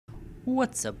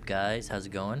What's up, guys? How's it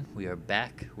going? We are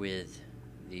back with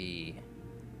the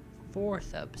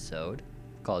 4th episode,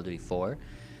 Call of Duty 4.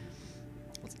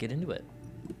 Let's get into it.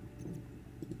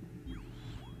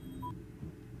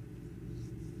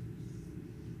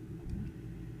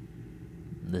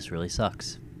 This really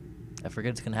sucks. I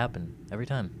forget it's gonna happen every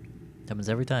time. It happens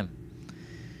every time.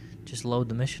 Just load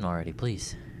the mission already,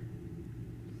 please.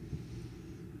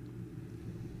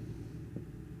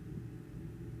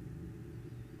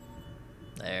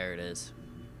 There it is.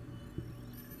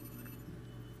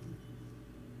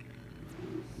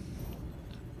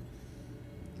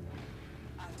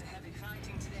 After heavy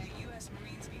fighting today, U.S.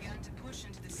 Marines began to push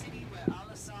into the city where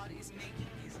al-Assad is making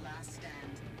his last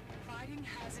stand. Fighting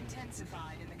has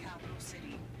intensified in the capital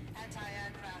city.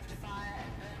 Anti-aircraft fire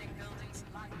and burning buildings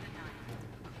light the night.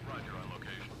 Roger on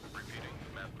location. Repeating.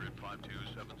 Map grid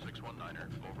 527619er.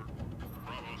 Over.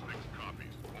 Bravo 6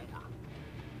 copies. Over.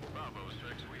 Bravo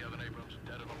 6, we have an Abrams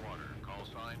dead in the water. Call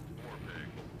sign, War Pig.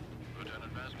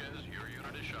 Lieutenant Vasquez, your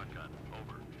unit is shotgun.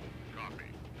 Over.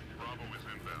 Copy. Bravo is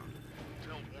inbound.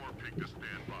 Tell War Pig to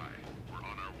stand by. We're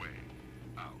on our way.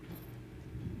 Out.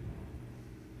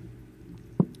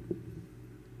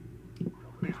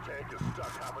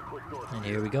 And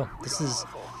here we go. This is,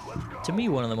 to me,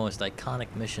 one of the most iconic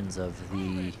missions of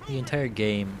the entire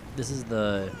game. This is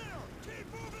the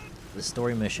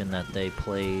story mission that they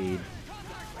played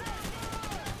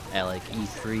at like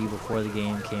E3 before the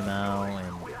game came out,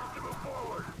 and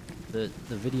the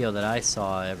video that I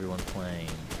saw everyone playing.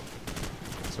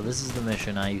 So this is the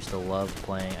mission I used to love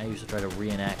playing. I used to try to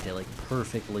reenact it like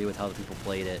perfectly with how the people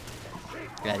played it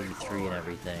at E3 and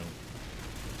everything.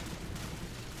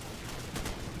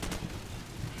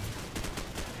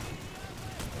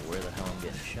 Where the hell I'm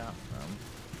getting shot from?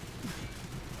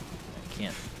 I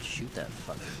can't shoot that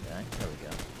fucking guy. There we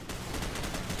go.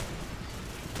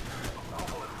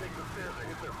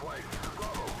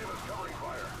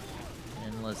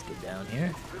 And let's get down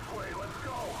here.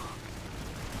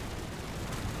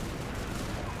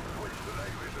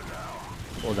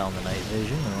 Pull down the night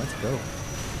vision and let's go.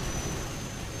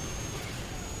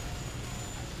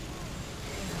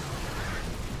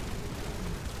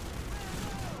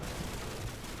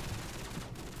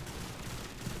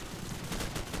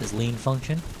 This lean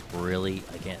function, really,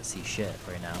 I can't see shit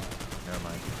right now. Never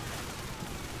mind.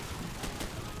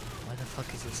 Why the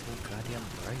fuck is it so goddamn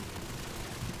bright?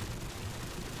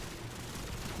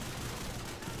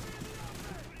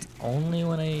 Only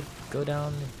when I go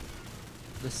down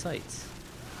the sights.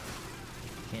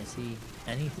 Can't see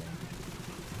anything.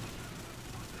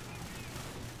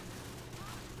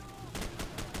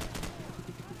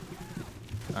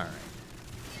 Alright.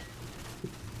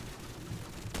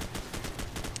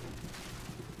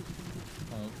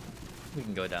 Well, we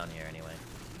can go down here anyway.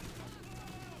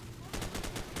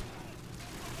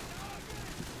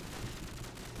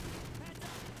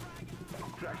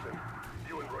 Jackson,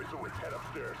 you and Royce head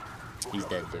upstairs. He's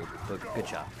dead, dude. Good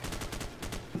shot.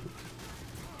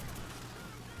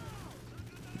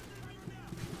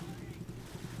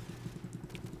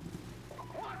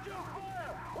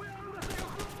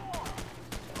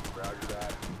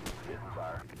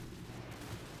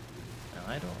 Now,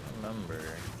 I don't remember.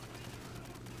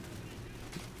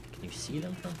 Can you see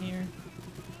them from here?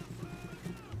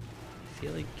 I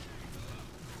feel like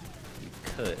you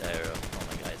could. I don't know. Oh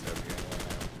my guys are over here now.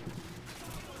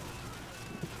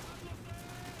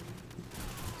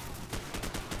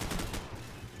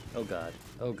 Oh god.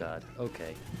 Oh god.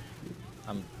 Okay.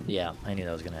 Yeah, I knew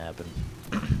that was gonna happen.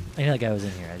 I knew that guy was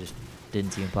in here. I just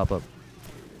didn't see him pop up.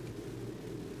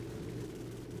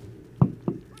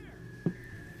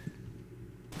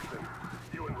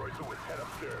 You and Royce head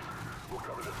upstairs. We'll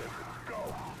cover this entrance.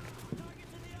 Go.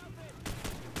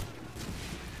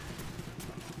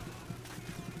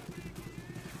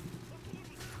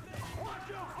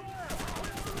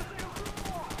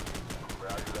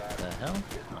 The hell?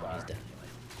 Oh, he's dead anyway.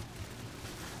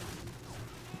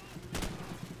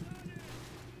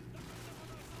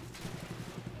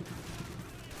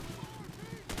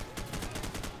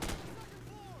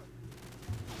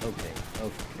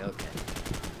 Okay.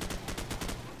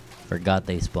 Forgot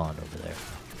they spawned over there.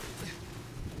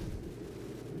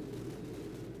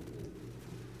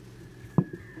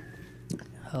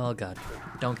 Oh god.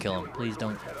 Don't kill him. Please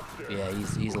don't. Yeah,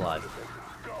 he's alive.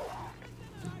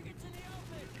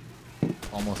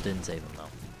 Almost didn't save him though.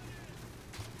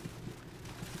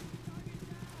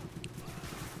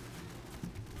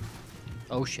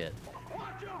 Oh shit.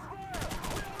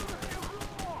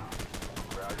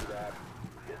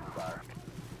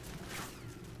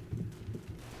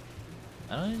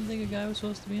 I don't even think a guy was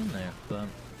supposed to be in there, but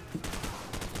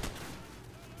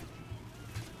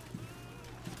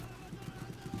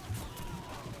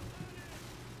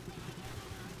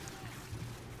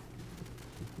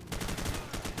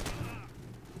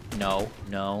No,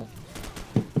 no.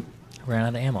 Ran out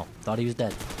of ammo. Thought he was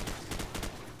dead.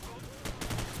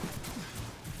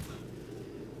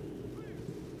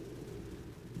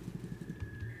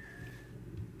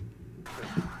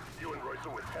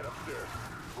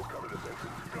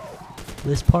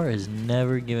 This part has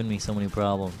never given me so many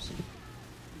problems.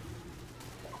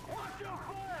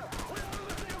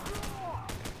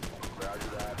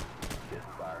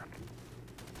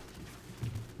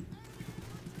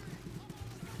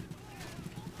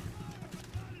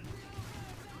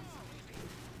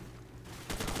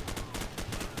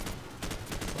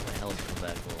 Let my health come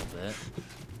back a little bit.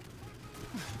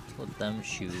 Let's let them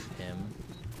shoot him.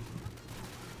 Is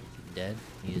he dead?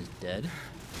 He is dead.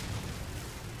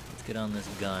 Let's get on this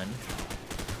gun.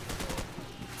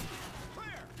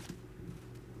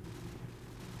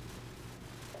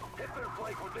 Hit their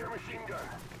flank with their machine gun.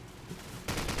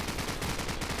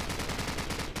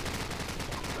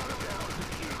 Shut him down.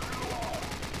 Shoot through the wall.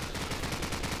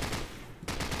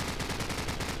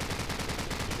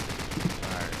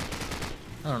 Alright.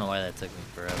 I don't know why that took me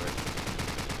forever.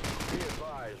 Be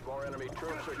advised, more enemy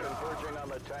troops are converging on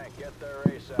the tank. Get there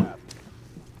ASAP.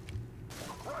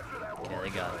 Yeah, they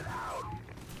got it.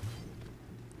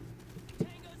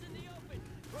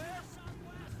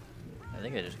 I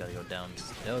think I just gotta go down.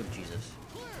 Oh, Jesus.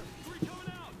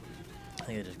 I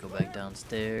think I just go back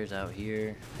downstairs, out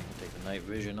here. I can take the night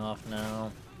vision off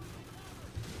now.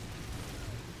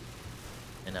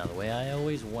 And now the way I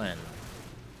always went.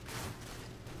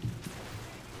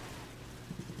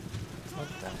 What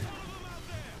the?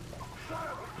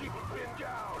 Keep him pinned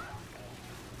down.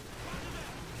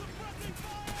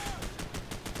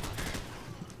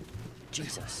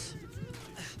 Jesus.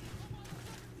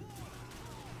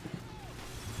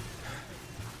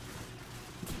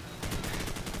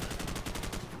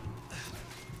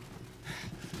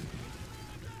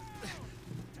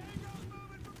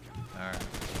 Alright.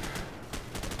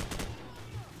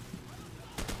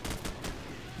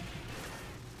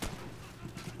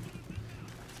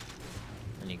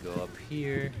 Then you go up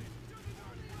here.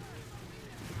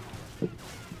 I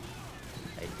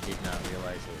did not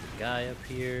realize there was a guy up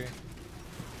here.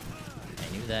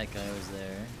 I knew that guy was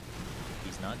there.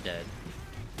 He's not dead.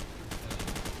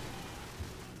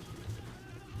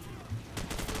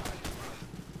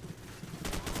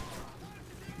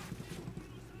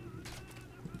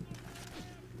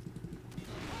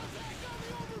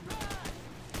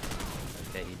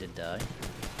 Okay, he did die.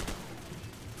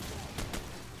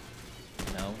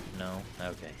 No, no,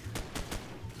 okay.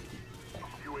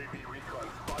 UAV recon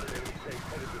spotted enemy tank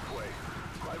headed this way.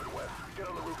 Private West, get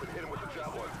on the roof and hit him with the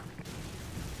javelin.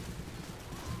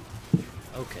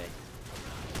 Okay.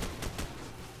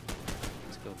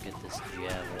 Let's go get this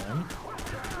javelin.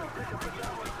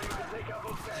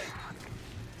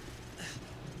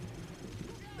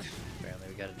 Apparently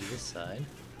we gotta do this side.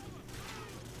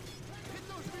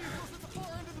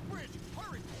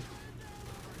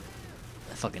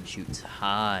 That fucking shoots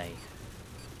high.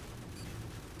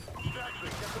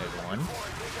 There's one.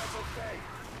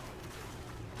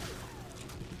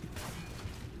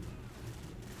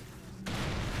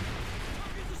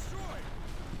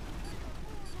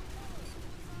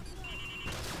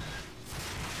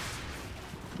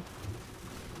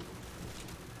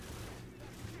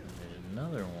 There's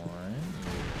another one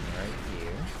right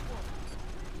here.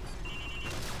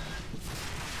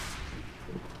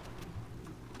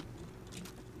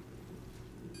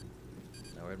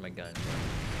 Now where'd my gun go?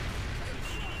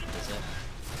 Is it?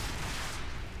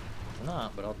 It's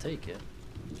not, but I'll take it.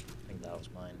 I think that was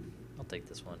mine. I'll take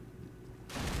this one.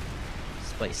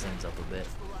 Spice things up a bit.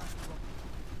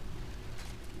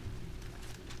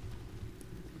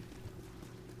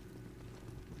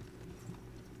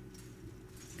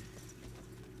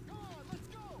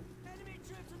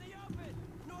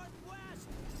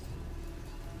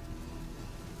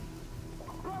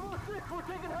 Bravo 6, we're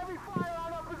taking heavy fire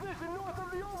on our position north of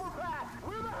the overpass.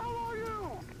 Where the hell are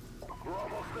you? We're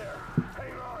almost there.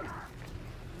 Hang on.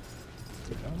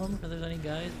 I don't remember if there's any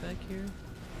guys back here.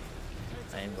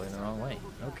 I am going the wrong way.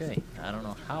 Okay. I don't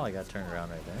know how I got turned around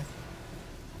right there.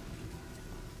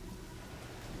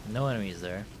 No enemies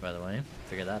there, by the way.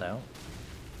 Figure that out.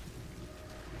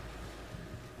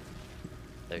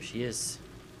 There she is.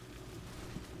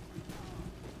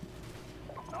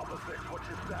 Alpha 6, what's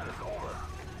your status? Over.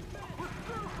 We're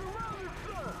still surrounded,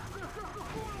 sir. There's just a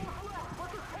few of us left, but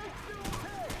the tank's still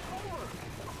okay. Over.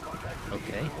 Contact to the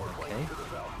Okay, east, order okay. flank to the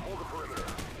south. Hold the perimeter.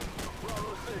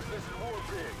 Bravo 6, this is War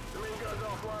Pig. The main gun's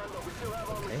offline, but we still have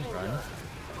our Okay, machine run. guns.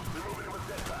 We're moving him with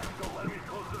jetpacks. Don't let him get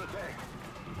close to the tank.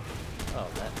 Oh,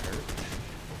 that hurt.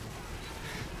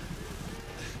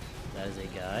 That is a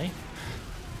guy.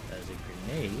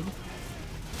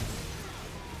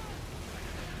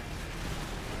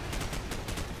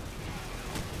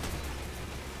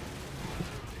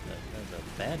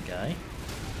 bad guy.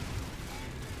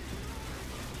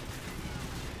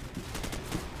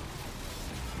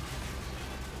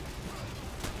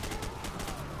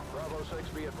 Bravo 6,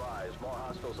 be advised. More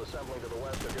hostiles assembling to the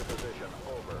west of your position.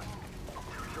 Over.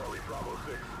 Charlie, Bravo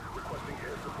 6. Requesting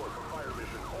air support for fire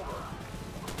mission. Over.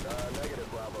 Negative,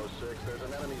 Bravo 6. There's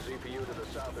an enemy ZPU to the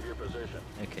south of your position.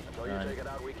 Okay, Until you take it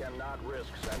out, we cannot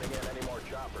risk sending in any more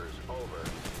choppers. Over.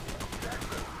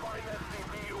 Jackson, find that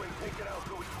ZPU and take it out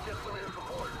so we can get some air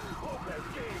support. Lopez,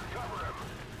 Gaines, cover him.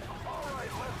 All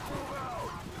right, let's move out.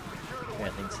 Secure the Yeah,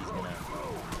 thinks he's gonna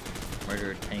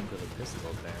murder a tank with a pistol,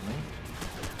 apparently.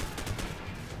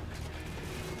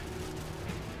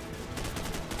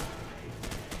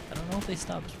 I don't know if they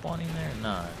stopped spawning there or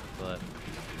not, but...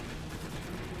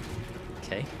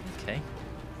 Okay, okay.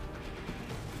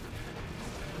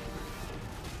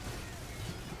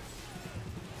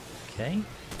 Okay.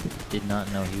 Did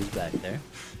not know he was back there.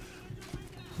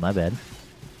 My bad.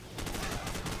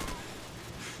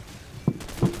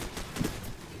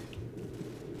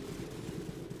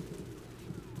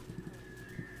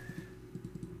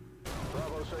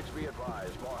 Bravo 6, be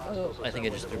advised. More hostiles I think I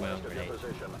just threw my own assembling to the grenade. west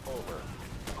of your position. Over.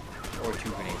 Or 2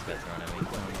 grenades got thrown at me. I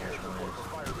don't know which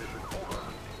one it is. Fire mission. Over.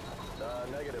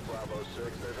 Negative, Bravo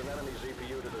 6. There's an enemy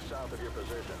ZPU to the south of your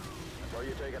position. Until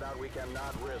you take it out, we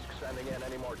cannot risk sending in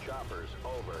any more choppers.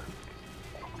 Over.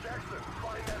 Jackson,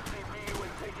 find that ZPU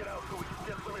and take it out so we can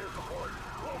get some air support.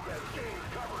 Lopez, Gaines,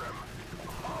 cover him.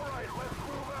 All right, let's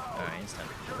move out. Alright, it's time.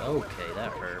 Okay,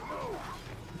 that hurt.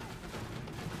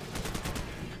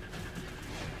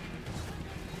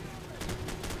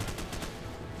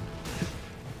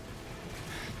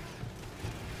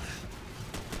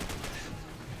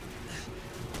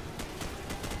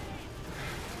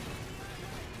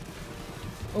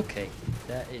 Okay,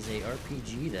 that is a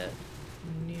RPG that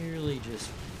nearly just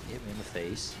hit me in the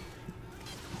face.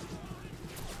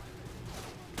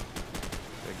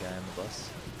 There's a guy on the bus.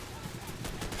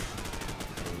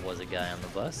 There was a guy on the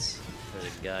bus.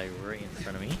 There's a guy right in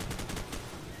front of me.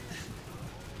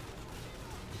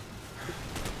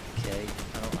 Okay,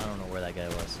 I don't know where that guy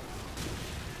was.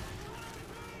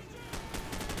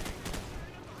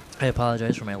 I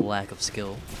apologize for my lack of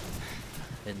skill.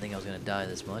 Didn't think I was gonna die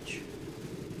this much.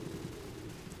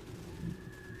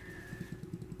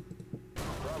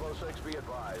 Bravo 6, be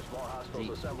advised. More hostiles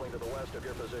assembling to the west of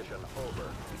your position. Over.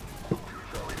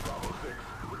 Charlie, Bravo 6.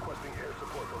 Requesting air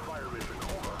support for fire mission.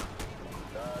 Over.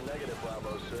 Negative,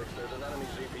 Bravo 6. There's an enemy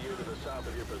ZPU to the south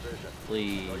of your position.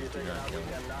 Please So you do take it not out, kill we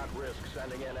me. cannot risk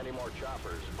sending in any more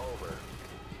choppers. Over.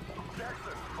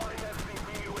 Jackson, find that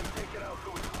ZPU and take it out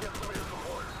so we can get some air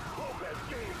support. Lopez,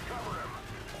 Gaines, cover him.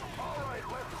 All right,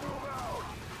 let's move out.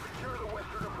 Secure the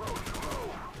western approach.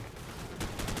 Move.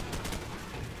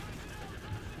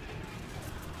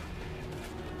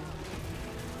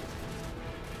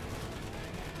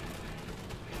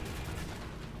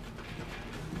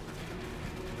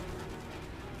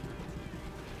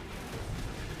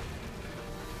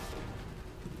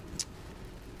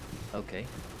 Okay.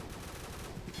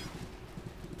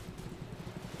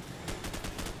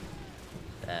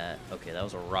 Okay, that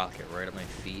was a rocket right at my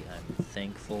feet. I'm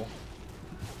thankful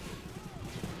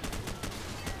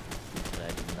that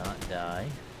I did not die.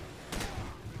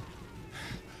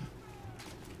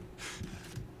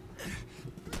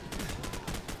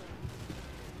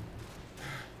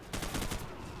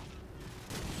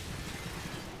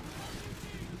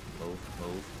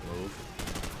 Move.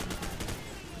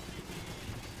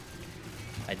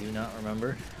 I do not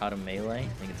remember how to melee. I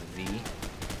think it's V.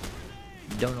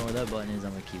 Don't know where that button is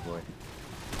on my keyboard.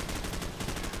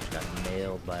 Got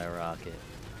nailed by a rocket.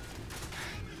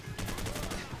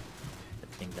 I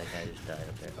think that guy just died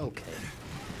up there. Okay.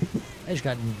 I just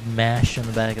got mashed on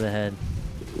the back of the head.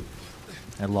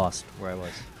 I lost where I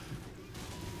was.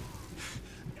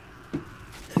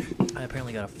 I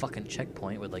apparently got a fucking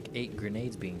checkpoint with like 8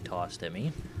 grenades being tossed at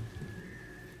me.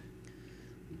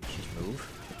 Just move.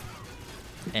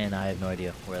 And I have no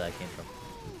idea where that came from.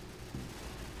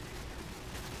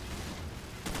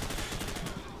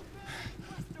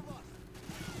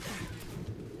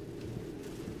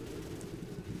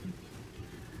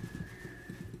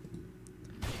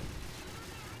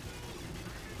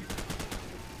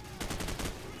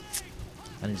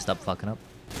 I need to stop fucking up.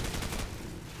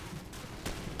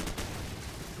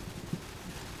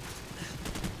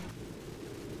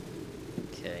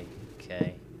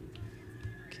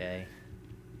 Okay.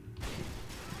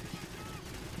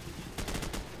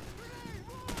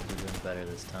 We're doing better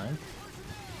this time.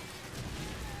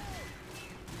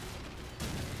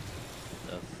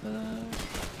 The fuck?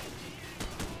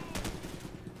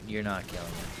 You're not killing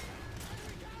me.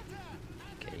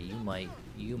 Okay, you might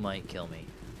You might kill me.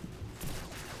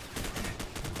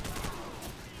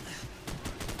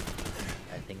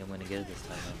 I think I'm gonna get it this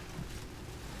time, though.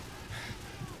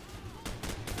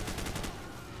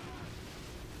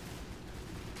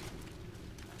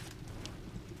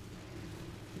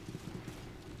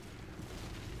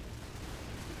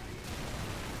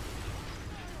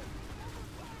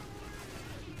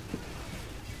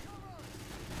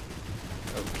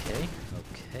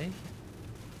 Okay.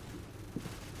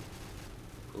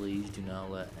 Please do not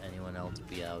let anyone else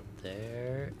be out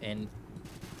there. And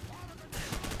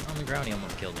on the ground, he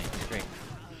almost killed me. Great.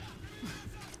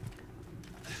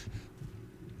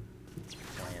 Let's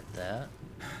plant that.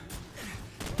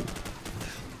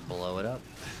 Blow it up.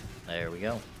 There we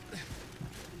go.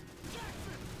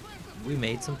 We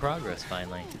made some progress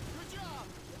finally.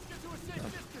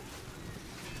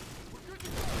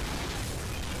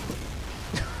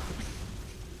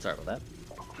 Sorry about that.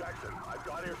 Jackson, I've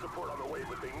got air support on the way,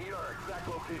 but they need our exact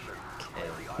location. Okay.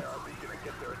 Plant the IR beacon and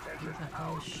get their attention.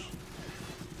 Ouch.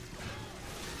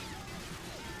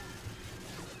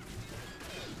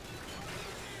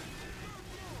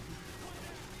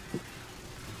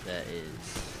 That is.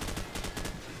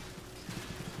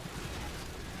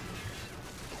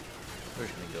 We're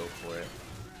just gonna go for it.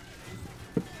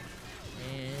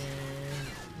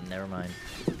 And never mind.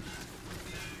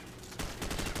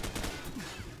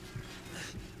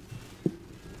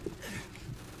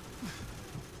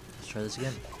 Let's try this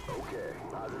again. Okay,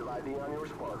 positive ID on your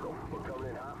sparkle. We're coming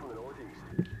in hot from the northeast.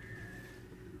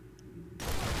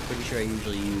 Pretty sure I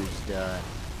usually used the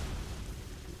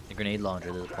grenade launcher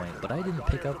at this point, but I didn't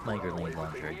pick up my grenade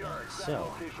launcher again,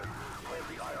 so Plant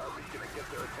the IR beacon and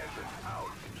get their attention. Out.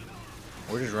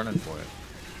 we're just running for it.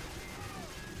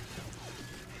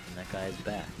 And that guy's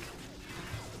back.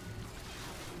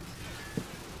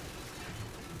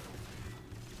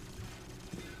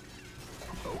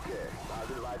 Okay,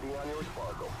 positive ID on your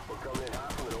sparkle. We're coming in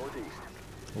hot from the northeast.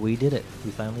 We did it.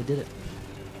 We finally did it.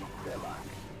 Stand by.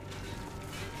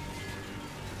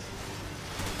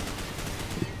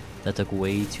 That took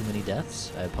way too many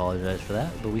deaths. I apologize for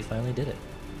that, but we finally did it.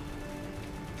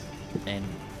 And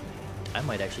I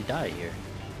might actually die here.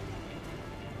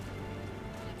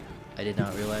 I did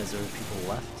not realize there were people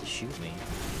left to shoot me.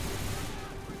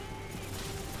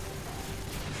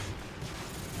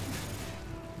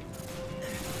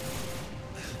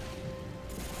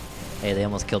 Hey, they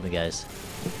almost killed me, guys.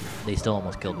 They still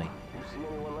almost killed me. You see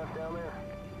anyone left down there?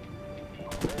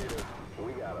 Negative.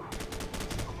 We got him.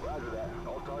 Roger that.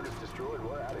 All targets destroyed.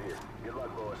 We're out of here. Good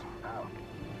luck, boys. Out.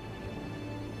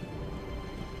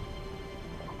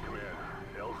 Command,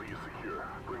 LZ is secure.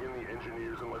 Bring in the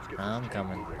engineers and let's get I'm this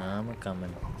coming. moving. I'm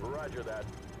coming. Roger that.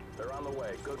 They're on the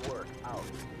way. Good work. Out.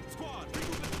 Squad,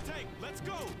 regroup at the tank. Let's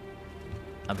go.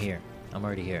 I'm here. I'm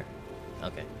already here.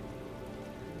 Okay.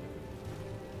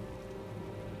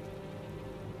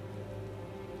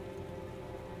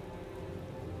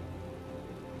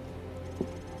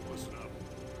 Listen up.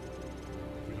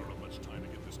 We don't have much time to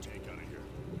get this tank out of here.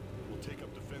 We'll take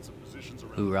up defensive positions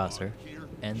around Hoorah, the sir. bar here,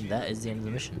 And here, that is the end of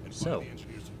the mission. and So, find the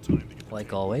engineers some time to get the like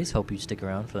tank always, hope you stick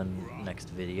around for the next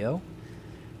video.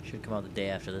 Should come out the day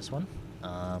after this one.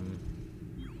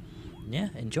 Yeah,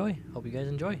 enjoy. Hope you guys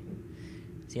enjoy.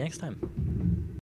 See you next time.